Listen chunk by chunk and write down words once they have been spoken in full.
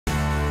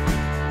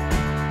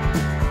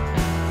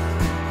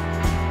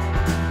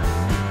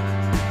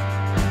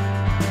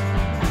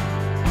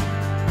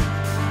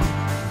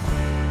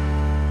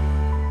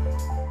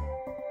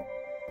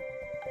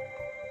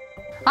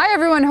Hi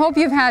everyone, hope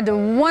you've had a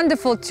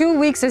wonderful 2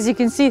 weeks. As you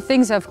can see,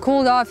 things have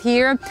cooled off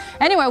here.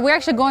 Anyway, we're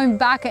actually going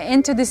back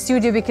into the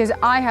studio because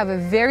I have a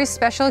very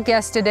special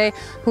guest today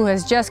who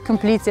has just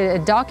completed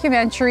a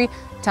documentary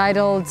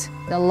titled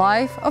The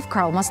Life of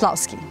Carl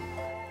Maslowski.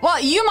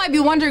 Well, you might be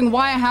wondering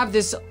why I have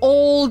this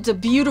old,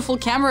 beautiful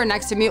camera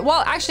next to me.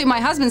 Well, actually, my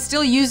husband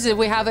still uses it.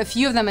 We have a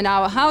few of them in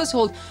our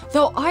household,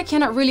 though I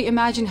cannot really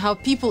imagine how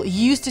people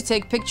used to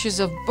take pictures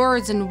of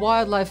birds and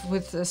wildlife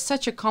with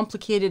such a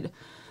complicated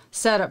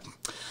setup.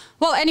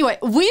 Well, anyway,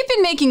 we've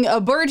been making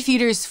bird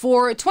feeders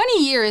for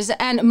 20 years,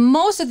 and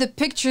most of the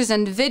pictures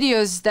and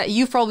videos that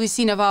you've probably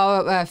seen of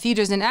our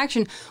feeders in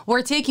action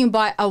were taken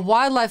by a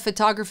wildlife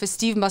photographer,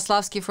 Steve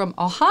Maslowski from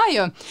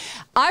Ohio.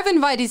 I've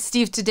invited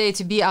Steve today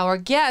to be our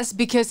guest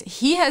because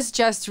he has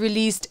just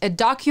released a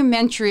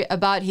documentary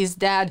about his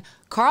dad,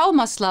 Carl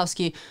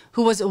Maslowski,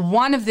 who was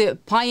one of the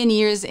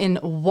pioneers in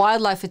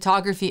wildlife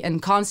photography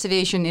and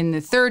conservation in the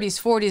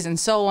 30s, 40s, and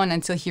so on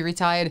until he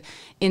retired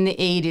in the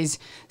 80s.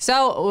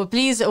 So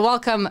please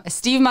welcome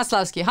Steve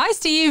Maslowski. Hi,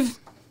 Steve.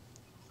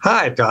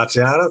 Hi,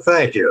 Tatiana.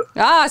 Thank you.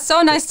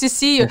 So nice to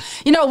see you.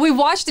 You know, we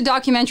watched the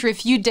documentary a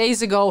few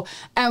days ago,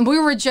 and we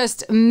were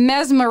just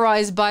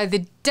mesmerized by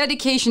the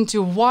dedication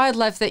to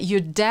wildlife that your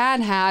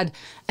dad had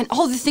and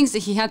all the things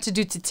that he had to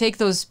do to take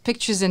those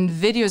pictures and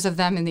videos of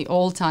them in the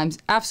old times.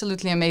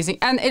 Absolutely amazing.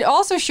 And it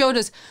also showed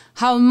us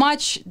how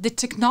much the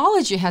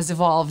technology has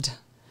evolved.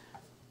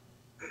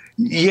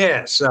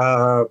 Yes.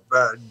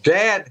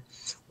 Dad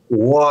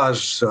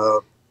was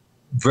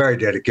very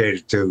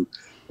dedicated to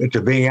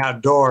being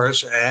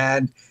outdoors,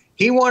 and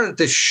he wanted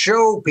to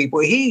show people.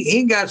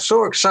 He got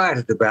so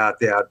excited about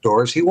the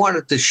outdoors. He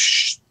wanted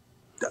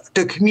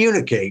to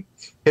communicate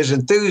his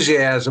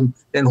enthusiasm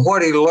and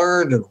what he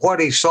learned and what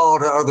he saw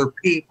to other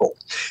people.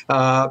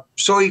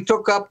 So he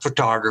took up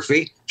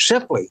photography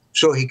simply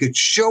so he could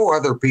show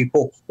other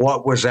people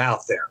what was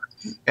out there.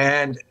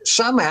 And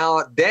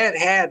somehow Dad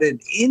had an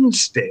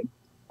instinct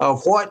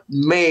of what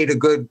made a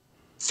good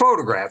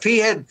photograph. He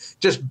had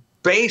just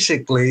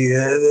basically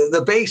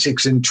the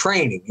basics in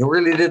training. He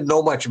really didn't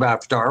know much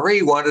about photography.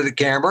 He wanted a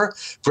camera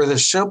for the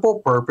simple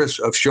purpose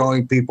of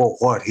showing people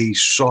what he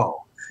saw.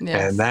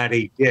 Yes. And that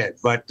he did.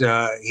 But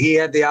he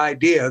had the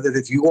idea that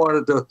if you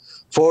wanted to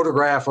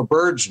photograph a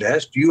bird's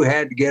nest, you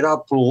had to get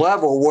up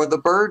level with the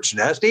bird's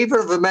nest,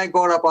 even if it meant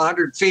going up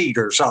 100 feet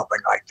or something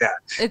like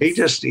that. He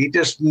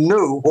just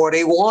knew what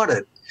he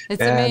wanted.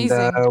 It's amazing.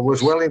 And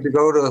was willing to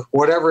go to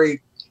whatever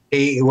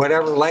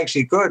lengths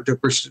he could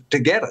to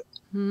get it.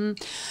 Mm-hmm.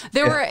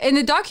 There were, in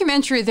the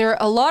documentary, there are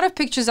a lot of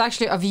pictures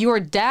actually of your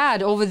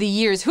dad over the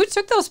years. Who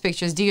took those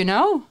pictures? Do you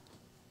know?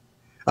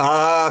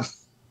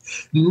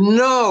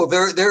 No,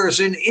 there's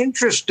an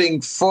interesting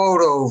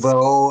photo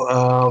though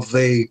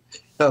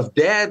of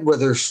Dad with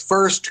his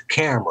first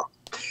camera.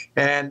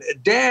 And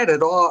Dad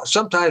had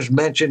sometimes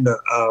mentioned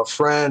a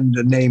friend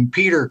named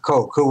Peter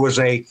Koch, who was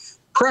a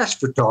press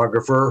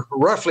photographer,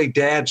 roughly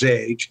Dad's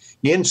age,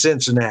 in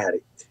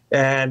Cincinnati.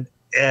 And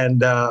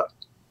a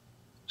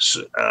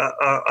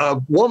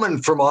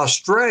woman from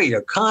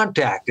Australia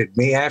contacted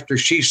me after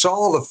she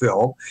saw the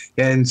film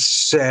and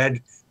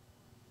said,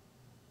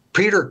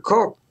 Peter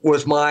Koch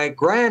was my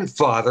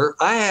grandfather.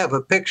 I have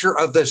a picture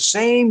of the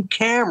same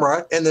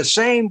camera in the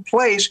same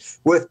place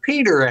with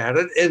Peter at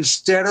it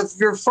instead of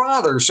your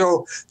father.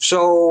 So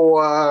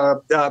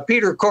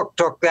Peter Koch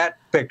took that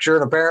picture,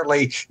 and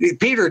apparently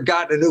Peter had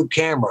gotten a new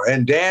camera,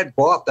 and Dad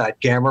bought that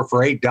camera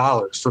for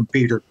 $8 from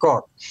Peter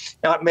Koch.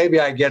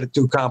 Maybe I get it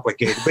too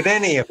complicated, but in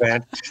any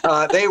event,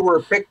 they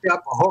were picked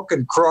up hook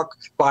and crook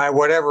by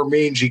whatever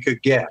means he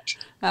could get.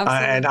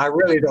 And I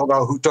really don't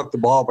know who took the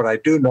ball, but I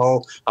do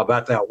know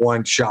about that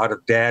one shot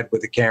of Dad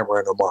with the camera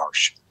in a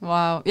marsh.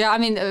 Wow. Yeah, I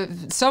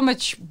mean, so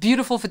much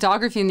beautiful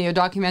photography in your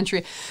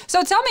documentary.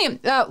 So tell me,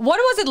 what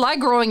was it like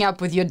growing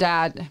up with your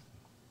dad?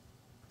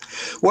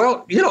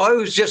 Well, you know, it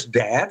was just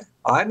Dad.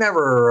 I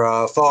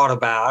never thought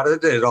about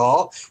it at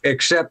all,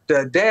 except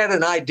Dad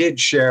and I did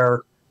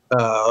share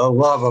a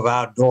love of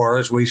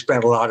outdoors. We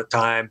spent a lot of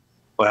time,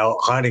 well,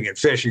 hunting and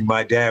fishing.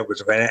 My dad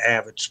was an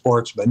avid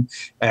sportsman,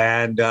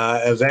 and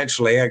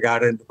eventually I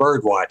got into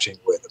bird watching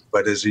with him.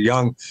 But as a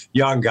young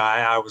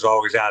guy, I was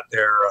always out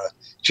there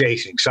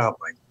chasing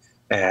something.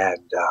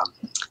 And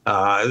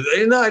I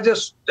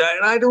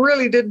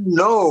really didn't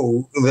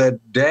know that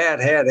Dad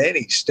had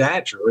any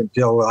stature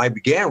until I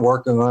began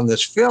working on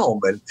this film.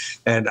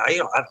 And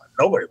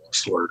nobody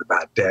wants to learn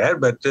about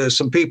Dad, but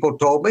some people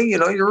told me, you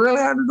know, you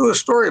really ought to do a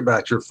story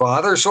about your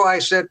father. So I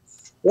said,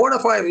 what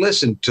if I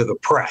listened to the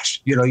press?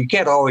 You know, you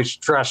can't always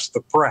trust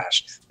the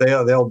press.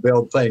 They'll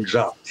build things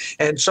up.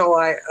 And so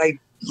I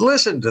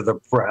listened to the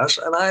press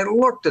and I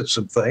looked at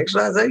some things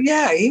and I thought,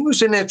 yeah, he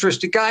was an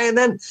interesting guy. And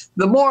then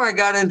the more I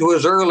got into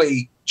his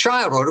early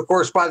childhood, of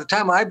course, by the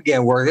time I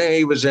began working,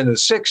 he was in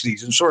his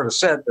 60s and sort of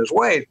set in his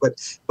ways.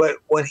 But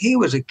when he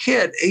was a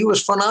kid, he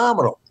was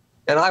phenomenal.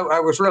 And I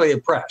was really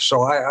impressed.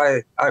 So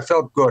I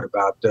felt good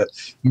about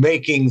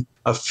making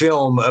a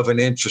film of an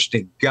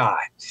interesting guy.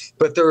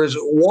 But there is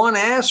one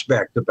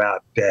aspect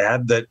about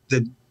Dad that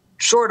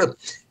sort of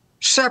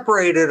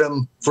separated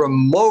him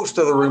from most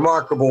of the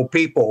remarkable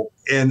people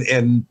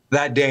in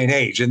that day and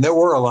age, and there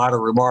were a lot of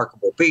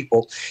remarkable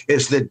people,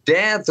 is that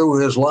Dad,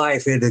 through his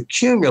life, had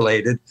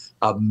accumulated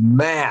a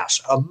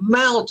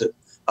mountain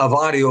of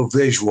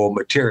audiovisual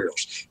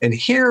materials. And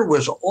here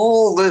was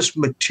all this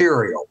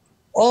material,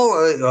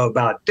 all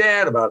about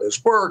Dad, about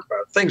his work,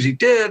 about things he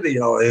did,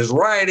 his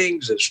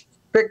writings, his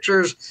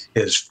pictures,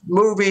 his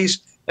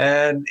movies,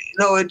 and,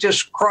 it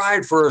just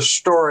cried for a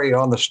story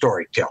on the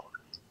storyteller.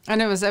 And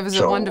it was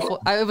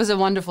a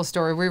wonderful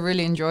story. We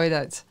really enjoyed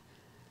it.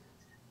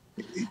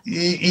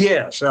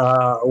 Yes.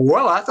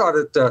 Well, I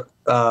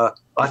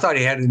thought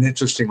he had an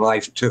interesting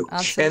life too.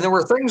 Absolutely. And there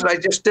were things I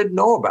just didn't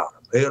know about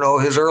him.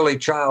 His early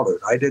childhood.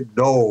 I didn't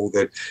know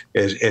that,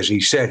 as he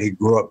said, he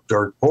grew up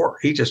dirt poor.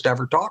 He just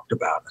never talked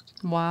about it.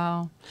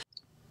 Wow.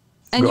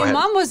 And your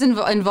mom was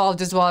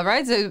involved as well,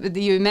 right? So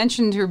you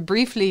mentioned her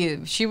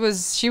briefly. She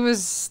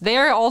was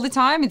there all the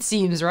time, it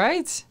seems,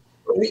 right?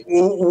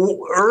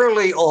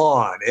 Early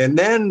on, and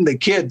then the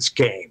kids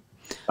came.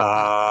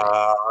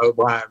 My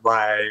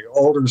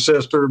older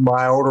sister,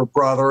 my older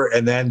brother,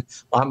 and then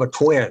I'm a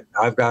twin.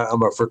 I'm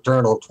a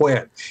fraternal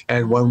twin.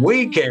 And when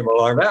we came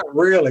along, that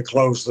really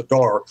closed the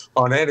door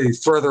on any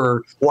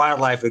further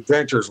wildlife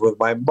adventures with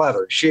my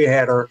mother. She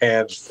had her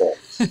hands full.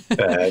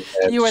 And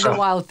you were the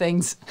wild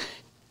things.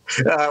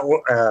 Yeah, we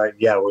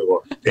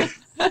were.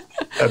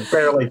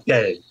 Barely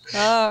came.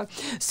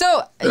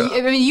 So,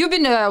 I mean, you've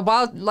been a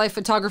wildlife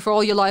photographer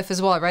all your life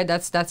as well, right?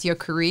 That's your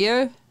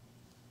career?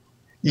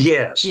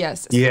 Yes.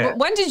 Yes. Yeah.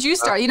 When did you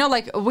start?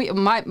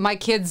 My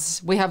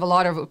kids, we have a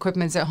lot of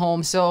equipment at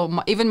home.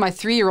 So even my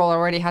 3-year-old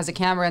already has a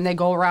camera, and they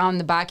go around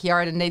the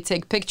backyard and they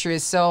take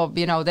pictures. So,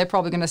 they're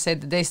probably going to say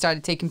that they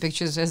started taking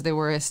pictures as they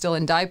were still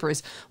in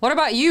diapers. What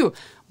about you?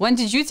 When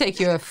did you take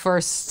your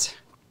first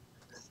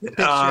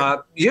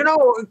picture?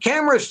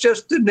 Cameras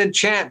just didn't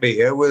enchant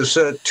me. It was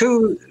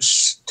too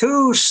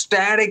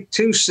static,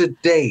 too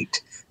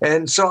sedate.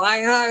 And so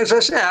as I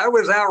said, I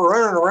was out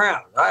running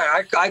around.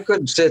 I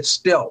couldn't sit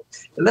still.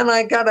 And then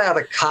I got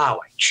out of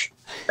college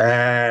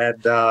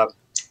and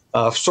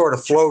sort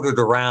of floated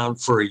around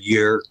for a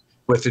year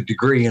with a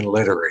degree in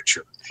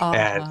literature.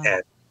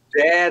 And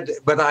Dad,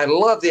 but I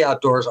love the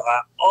outdoors. I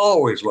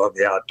always loved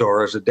the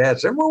outdoors. And Dad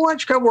said, well, why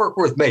don't you come work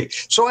with me?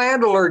 So I had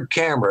to learn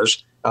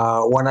cameras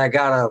when I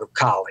got out of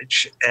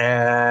college.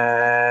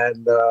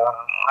 And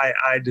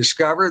I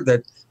discovered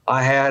that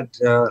I had,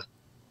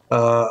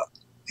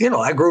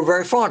 I grew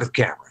very fond of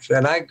cameras.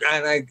 And I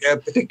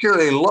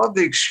particularly loved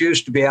the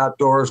excuse to be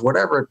outdoors,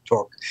 whatever it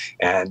took.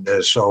 And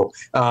so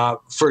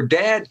for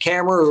Dad,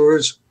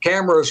 cameras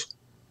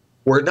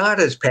were not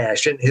his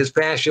passion. His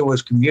passion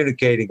was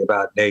communicating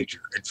about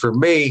nature. And for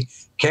me,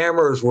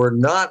 cameras were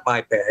not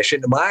my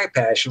passion. My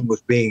passion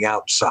was being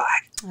outside,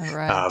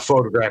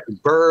 photographing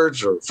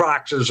birds or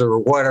foxes or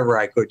whatever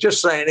I could,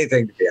 just say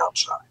anything to be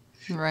outside.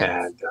 Right.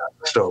 And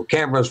so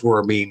cameras were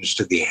a means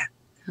to the end.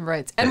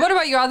 Right. And what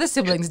about your other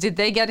siblings? Did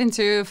they get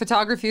into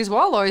photography as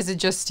well, or is it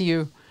just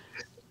you?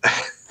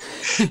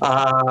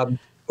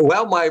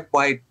 Well,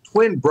 my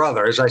twin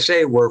brother, as I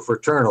say, we're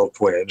fraternal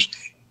twins.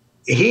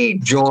 He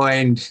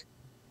joined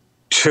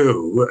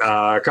too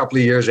a couple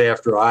of years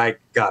after I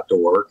got to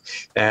work,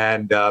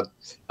 and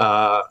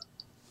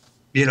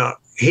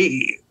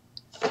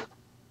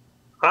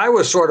I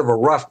was sort of a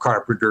rough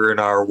carpenter in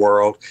our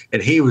world,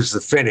 and he was the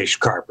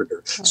finished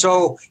carpenter.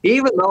 So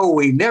even though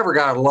we never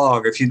got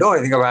along, if you know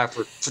anything about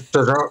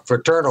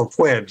fraternal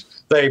twins,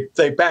 they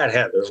bat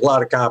head. There's a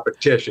lot of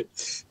competition.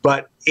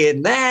 But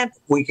in that,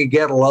 we could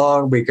get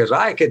along because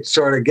I could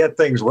sort of get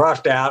things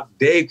roughed out.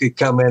 Dave could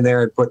come in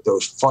there and put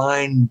those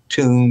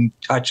fine-tuned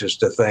touches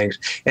to things.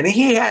 And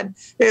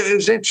it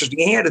was interesting,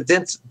 he had a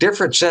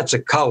different sense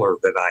of color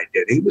than I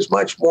did. He was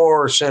much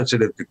more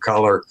sensitive to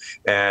color,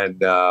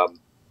 and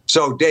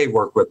so Dave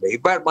worked with me.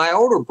 But my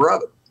older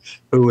brother,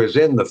 who is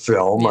in the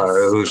film,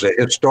 who's a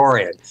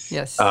historian,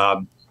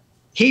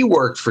 he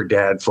worked for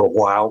Dad for a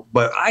while,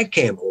 but I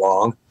came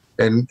along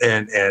and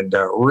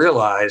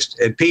realized,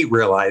 and Pete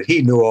realized,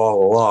 he knew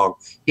all along,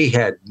 he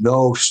had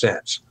no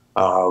sense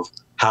of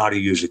how to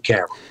use a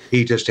camera.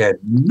 He just had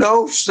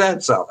no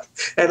sense of it.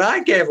 And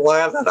I came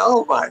along and thought,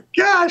 oh my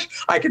gosh,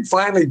 I can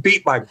finally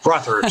beat my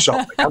brother or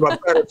something. I'm a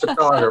better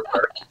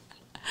photographer.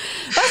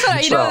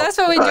 That's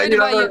what we did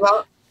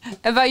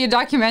about your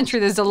documentary.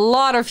 There's a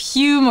lot of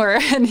humor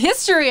and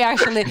history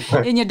actually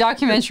in your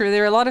documentary.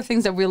 There are a lot of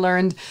things that we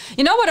learned.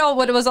 You know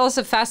what was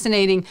also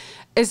fascinating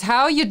is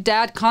how your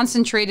dad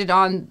concentrated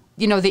on,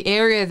 the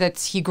area that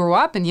he grew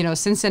up in,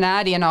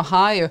 Cincinnati and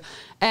Ohio.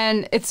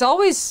 And it's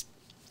always,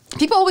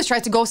 people always try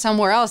to go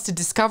somewhere else to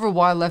discover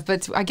wildlife,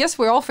 but I guess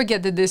we all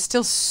forget that there's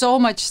still so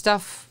much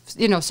stuff,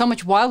 so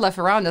much wildlife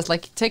around us.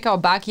 Like, take our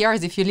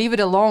backyards. If you leave it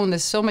alone,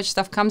 there's so much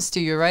stuff comes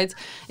to you, right?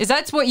 Is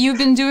that what you've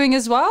been doing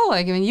as well?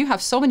 Like, I mean, you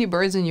have so many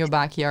birds in your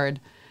backyard.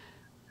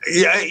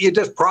 Yeah, you're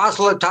just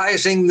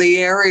proselytizing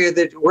the area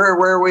that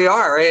where we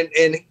are. And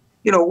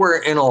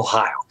we're in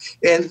Ohio.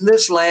 And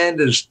this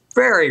land is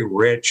very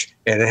rich,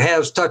 and it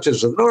has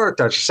touches of north,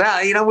 touches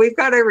south. You know, we've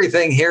got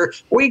everything here.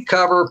 We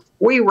cover,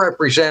 we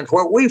represent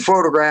what we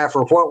photograph,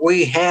 or what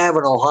we have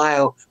in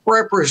Ohio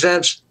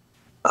represents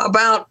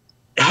about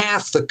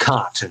half the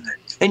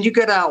continent. And you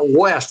get out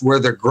west where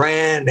the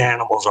grand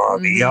animals are,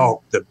 the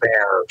elk, the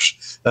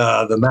bears,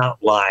 the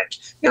mountain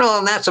lions, you know,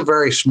 and that's a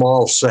very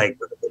small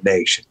segment of the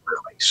nation,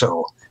 really.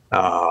 So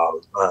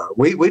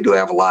we do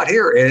have a lot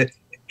here.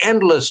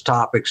 Endless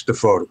topics to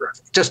photograph,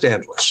 just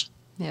endless.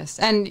 Yes,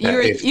 and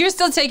you're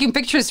still taking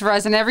pictures for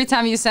us, and every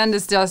time you send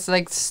us just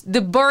like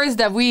the birds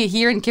that we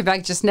here in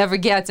Quebec just never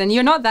get. And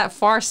you're not that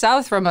far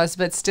south from us,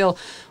 but still,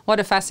 what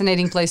a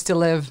fascinating place to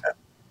live.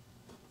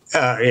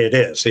 It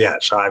is,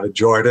 yes. I've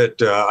enjoyed it,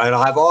 and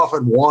I've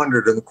often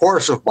wondered in the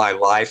course of my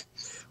life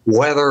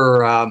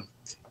whether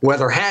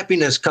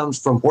happiness comes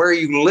from where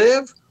you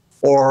live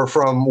or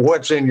from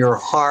what's in your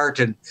heart.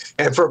 And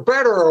for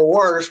better or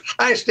worse,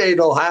 I stayed in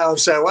Ohio and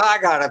said, well, I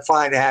got to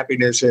find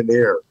happiness in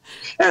here.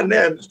 And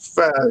then,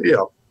 you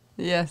know.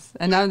 Yes.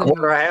 And now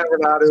whether I have or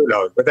not, who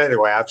knows? But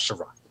anyway, I've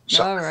survived.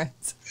 So, all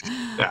right.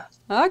 Yeah.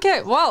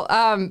 Okay. Well,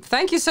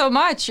 thank you so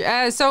much.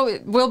 So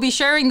we'll be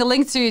sharing the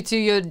link to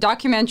your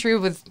documentary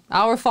with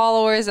our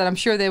followers, and I'm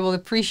sure they will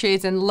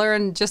appreciate and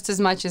learn just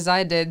as much as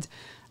I did.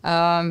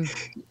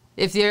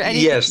 If there any,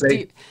 yes,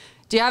 do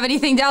you have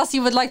anything else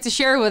you would like to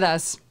share with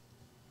us?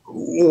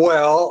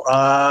 Well,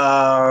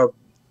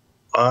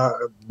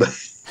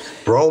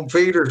 Brome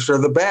feeders are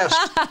the best.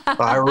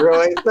 I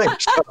really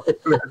think so.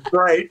 They're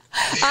great.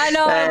 I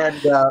know.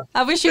 And,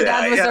 I wish your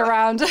dad was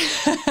around.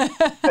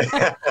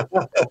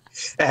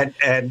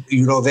 and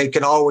you know, they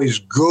can always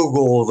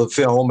Google the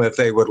film if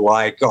they would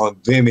like on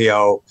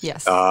Vimeo.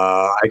 Yes.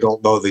 I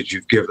don't know that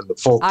you've given the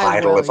full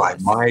title. I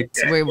might.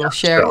 We will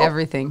share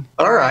everything.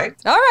 All right.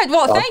 All right.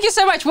 Well, thank you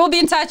so much. We'll be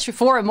in touch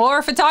for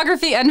more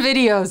photography and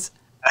videos.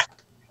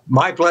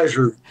 My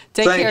pleasure.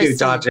 Thank you,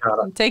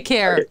 Tatiana. Take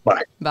care. Okay,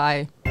 bye.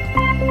 Bye.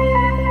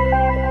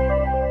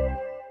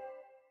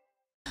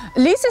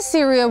 Lisa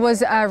Syria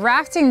was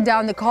rafting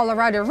down the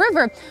Colorado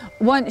River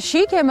when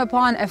she came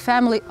upon a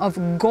family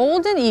of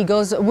golden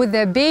eagles with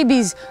their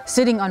babies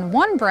sitting on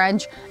one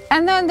branch,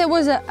 and then there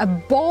was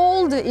a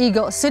bald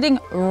eagle sitting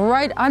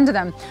right under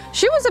them.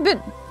 She was a bit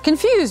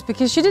confused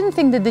because she didn't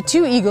think that the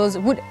two eagles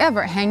would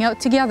ever hang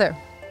out together.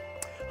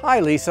 Hi,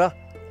 Lisa.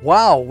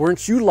 Wow,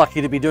 weren't you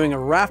lucky to be doing a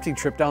rafting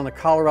trip down the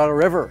Colorado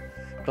River?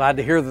 Glad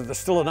to hear that there's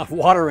still enough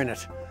water in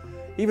it.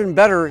 Even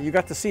better, you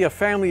got to see a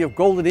family of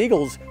golden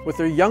eagles with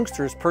their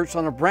youngsters perched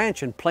on a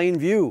branch in plain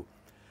view.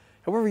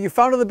 However, you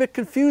found it a bit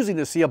confusing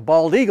to see a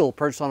bald eagle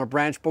perched on a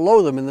branch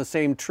below them in the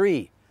same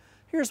tree.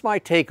 Here's my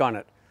take on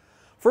it.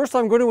 First,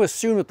 I'm going to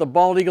assume that the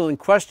bald eagle in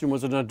question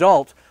was an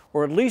adult,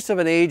 or at least of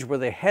an age where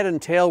the head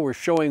and tail were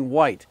showing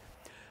white.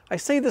 I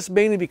say this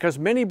mainly because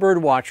many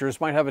bird watchers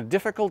might have a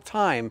difficult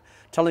time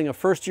telling a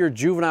first-year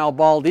juvenile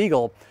bald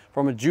eagle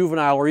from a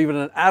juvenile or even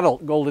an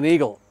adult golden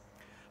eagle.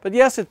 But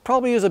yes, it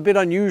probably is a bit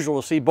unusual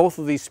to see both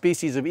of these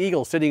species of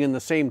eagle sitting in the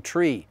same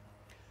tree.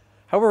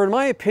 However, in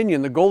my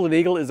opinion, the golden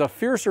eagle is a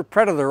fiercer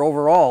predator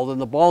overall than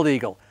the bald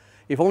eagle,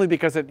 if only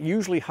because it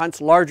usually hunts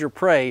larger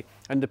prey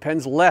and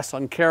depends less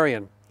on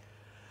carrion.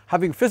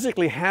 Having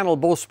physically handled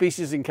both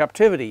species in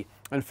captivity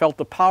and felt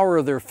the power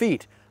of their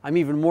feet, I'm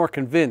even more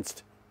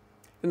convinced.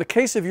 In the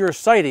case of your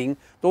sighting,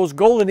 those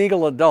golden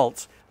eagle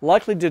adults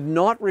likely did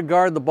not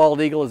regard the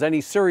bald eagle as any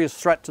serious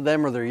threat to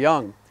them or their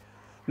young,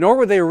 nor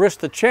would they risk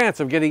the chance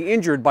of getting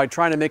injured by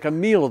trying to make a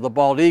meal of the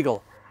bald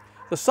eagle.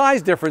 The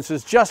size difference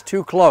is just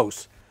too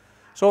close.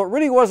 So it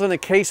really wasn't a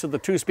case of the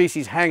two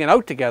species hanging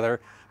out together,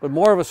 but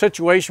more of a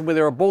situation where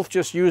they were both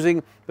just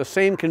using the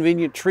same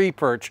convenient tree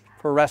perch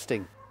for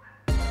resting.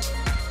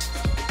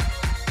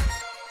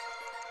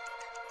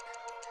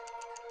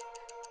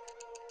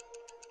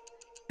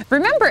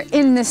 Remember,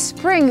 in the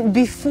spring,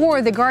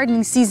 before the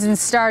gardening season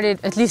started,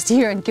 at least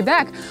here in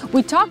Quebec,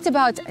 we talked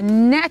about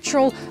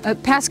natural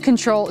pest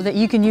control that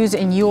you can use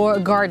in your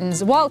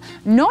gardens. Well,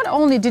 not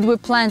only did we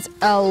plant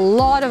a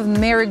lot of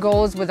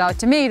marigolds with our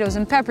tomatoes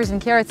and peppers and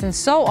carrots and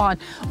so on,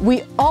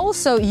 we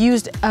also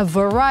used a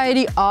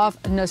variety of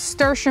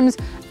nasturtiums,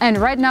 and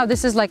right now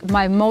this is like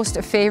my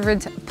most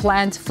favorite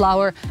plant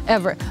flower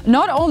ever.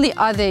 Not only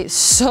are they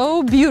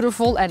so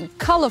beautiful and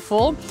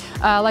colorful,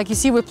 like you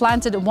see, we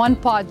planted one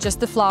pot, just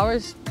the flowers,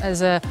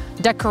 as a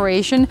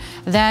decoration.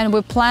 Then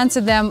we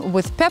planted them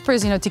with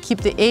peppers, you know, to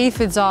keep the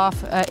aphids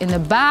off in a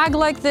bag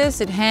like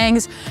this. It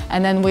hangs.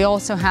 And then we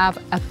also have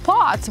a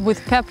pot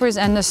with peppers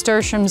and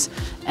nasturtiums,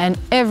 and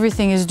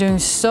everything is doing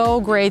so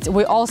great.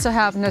 We also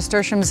have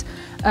nasturtiums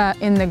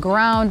in the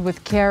ground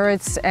with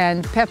carrots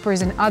and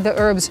peppers and other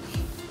herbs,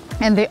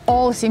 and they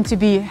all seem to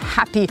be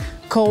happy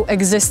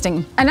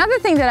coexisting. Another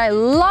thing that I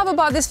love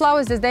about these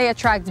flowers is they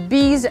attract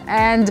bees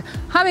and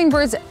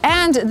hummingbirds,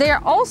 and they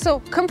are also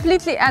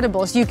completely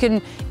edible. So you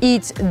can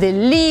eat the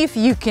leaf,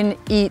 you can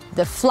eat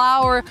the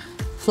flower.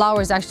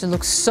 Flowers actually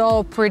look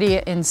so pretty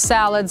in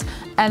salads.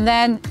 And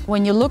then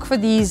when you look for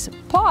these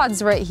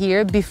pods right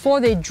here, before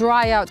they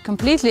dry out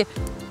completely,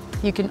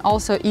 you can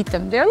also eat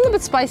them. They're a little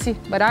bit spicy,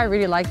 but I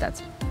really like that.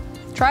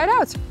 Try it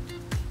out.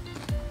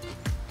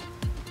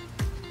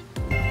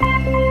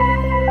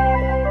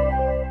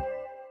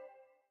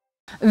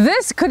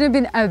 This could have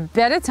been a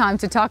better time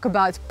to talk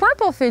about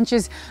purple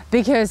finches,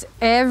 because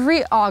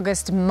every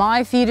August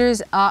my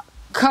feeders are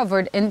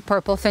covered in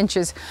purple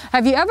finches.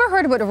 Have you ever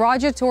heard what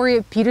Roger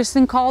Tory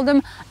Peterson called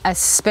them? A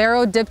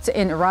sparrow dipped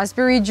in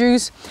raspberry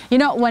juice? You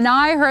know, when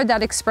I heard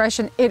that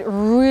expression, it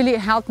really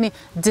helped me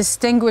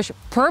distinguish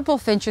purple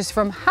finches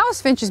from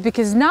house finches,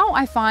 because now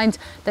I find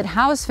that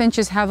house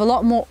finches have a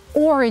lot more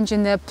orange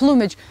in their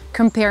plumage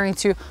comparing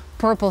to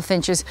purple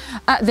finches.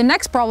 The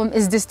next problem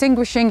is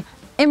distinguishing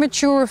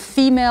immature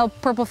female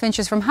purple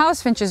finches from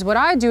house finches. What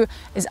I do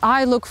is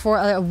I look for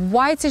a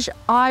whitish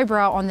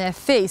eyebrow on their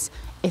face.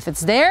 If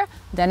it's there,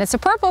 then it's a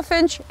purple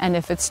finch, and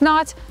if it's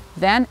not,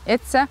 then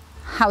it's a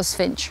house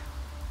finch.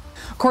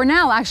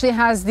 Cornell actually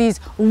has these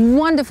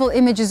wonderful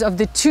images of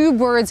the two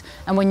birds,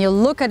 and when you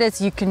look at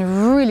it, you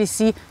can really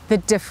see the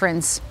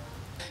difference.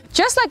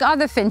 Just like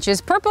other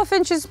finches, purple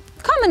finches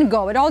come and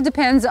go. It all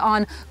depends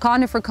on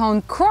conifer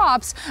cone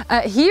crops.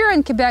 Here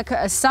in Quebec,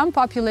 some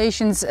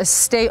populations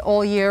stay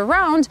all year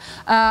round.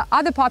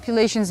 Other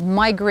populations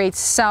migrate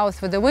south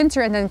for the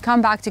winter and then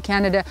come back to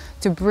Canada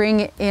to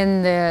bring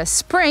in the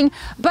spring.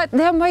 But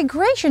their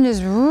migration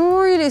is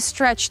really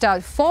stretched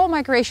out. Fall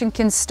migration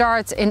can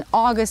start in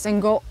August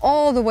and go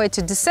all the way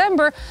to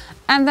December.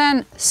 And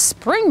then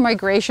spring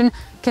migration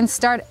can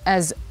start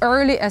as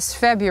early as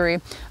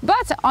February.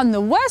 But on the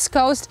West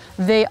Coast,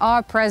 they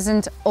are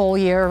present all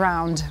year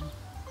round.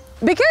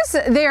 Because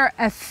they're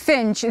a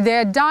finch,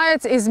 their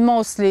diet is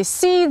mostly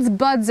seeds,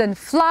 buds, and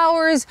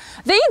flowers.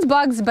 They eat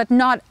bugs, but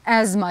not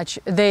as much.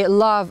 They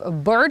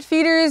love bird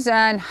feeders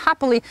and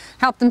happily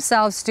help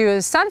themselves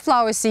to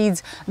sunflower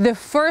seeds. The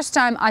first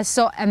time I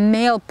saw a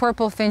male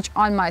purple finch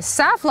on my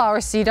safflower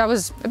seed, I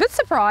was a bit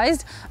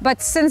surprised,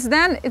 but since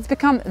then it's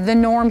become the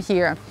norm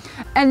here.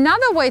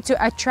 Another way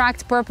to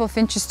attract purple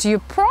finches to your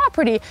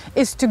property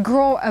is to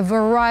grow a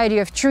variety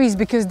of trees,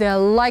 because they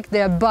like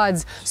their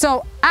buds.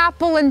 So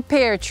apple and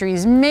pear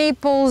trees,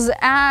 maples,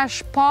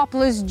 ash,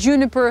 poplars,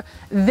 juniper,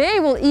 they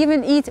will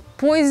even eat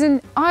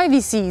poison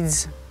ivy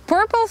seeds.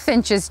 Purple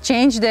finches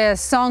change their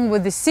song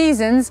with the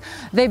seasons.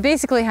 They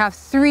basically have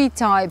three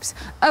types: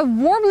 a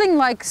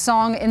warbling-like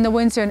song in the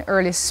winter and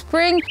early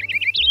spring,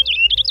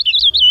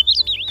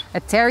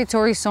 a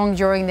territory song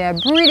during their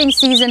breeding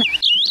season,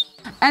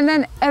 and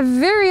then a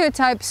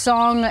vireo-type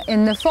song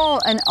in the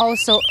fall and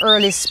also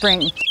early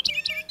spring.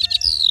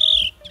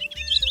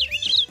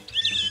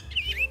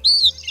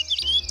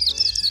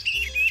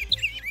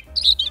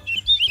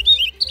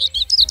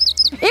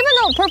 Even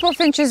though purple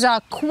finches are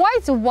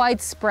quite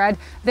widespread,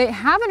 they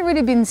haven't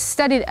really been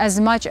studied as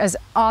much as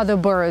other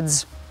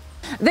birds.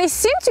 They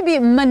seem to be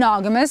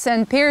monogamous,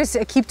 and pairs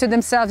keep to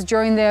themselves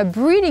during their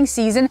breeding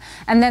season,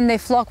 and then they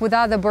flock with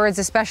other birds,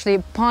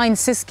 especially pine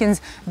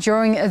siskins,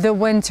 during the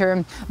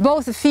winter.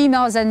 Both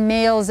females and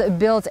males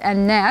build a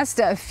nest.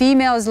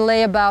 Females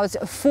lay about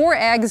 4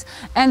 eggs,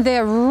 and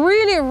they're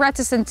really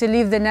reticent to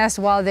leave the nest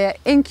while they're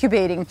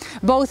incubating.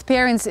 Both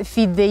parents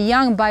feed the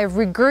young by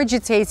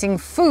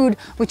regurgitating food,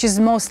 which is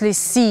mostly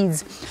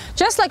seeds.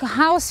 Just like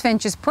house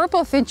finches,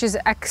 purple finches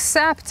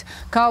accept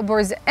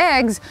cowbirds'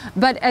 eggs,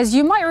 but as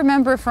you might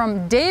remember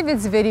from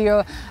David's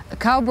video,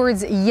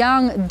 cowbirds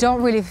young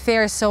don't really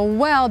fare so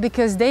well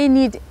because they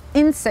need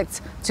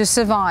insects to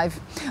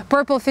survive.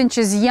 Purple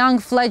finches young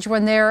fledge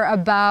when they're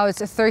about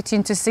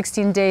 13 to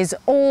 16 days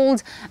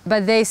old,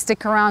 but they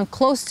stick around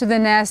close to the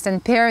nest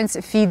and parents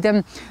feed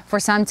them for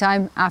some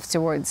time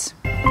afterwards.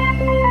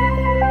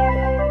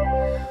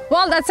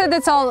 Well, that's it.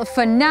 That's all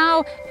for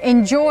now.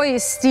 Enjoy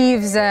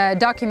Steve's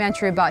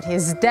documentary about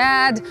his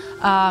dad.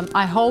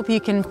 I hope you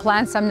can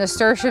plant some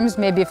nasturtiums,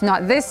 maybe if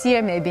not this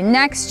year, maybe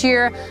next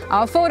year.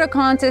 Our photo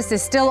contest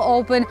is still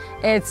open.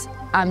 It's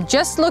I'm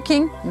just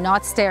looking,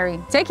 not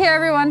staring. Take care,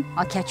 everyone.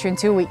 I'll catch you in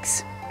 2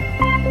 weeks.